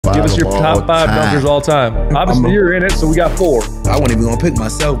Give us your top 5 dunkers all time. Obviously, you're in it, so we got 4. I wasn't even gonna pick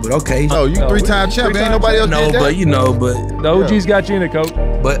myself, but okay. Oh, you 3-time champ. Ain't nobody else No, did that? but you know, but The OG's got you in it, coach.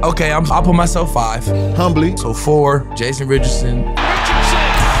 but okay, I'll put myself 5. Humbly. So 4, Jason Richardson.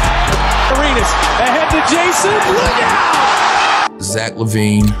 Arenas ahead to Jason. Look out! Zach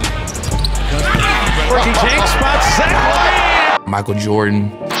LaVine. Ricky Tank spots Zach LaVine. Michael Jordan.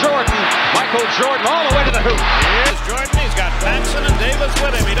 Michael Jordan all the way to the hoop. Here's Jordan. He's got Paxson and Davis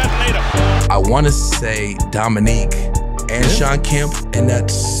with him. He doesn't need him. I want to say Dominique and Sean Kemp in that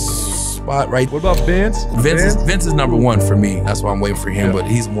spot right. What about Vince? Vince is number 1 for me. That's why I'm waiting for him, but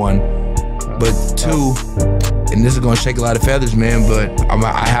he's 1. But 2, and this is gonna shake a lot of feathers, man, but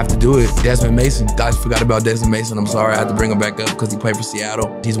I have to do it. Desmond Mason. Guys forgot about Desmond Mason. I'm sorry, I had to bring him back up because he played for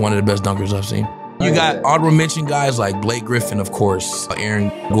Seattle. He's one of the best dunkers I've seen. You got honorable mention guys like Blake Griffin, of course, Aaron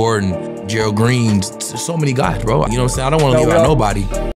Gordon, Gerald Green. There's so many guys, bro. You know what I'm saying? I don't want to leave out nobody.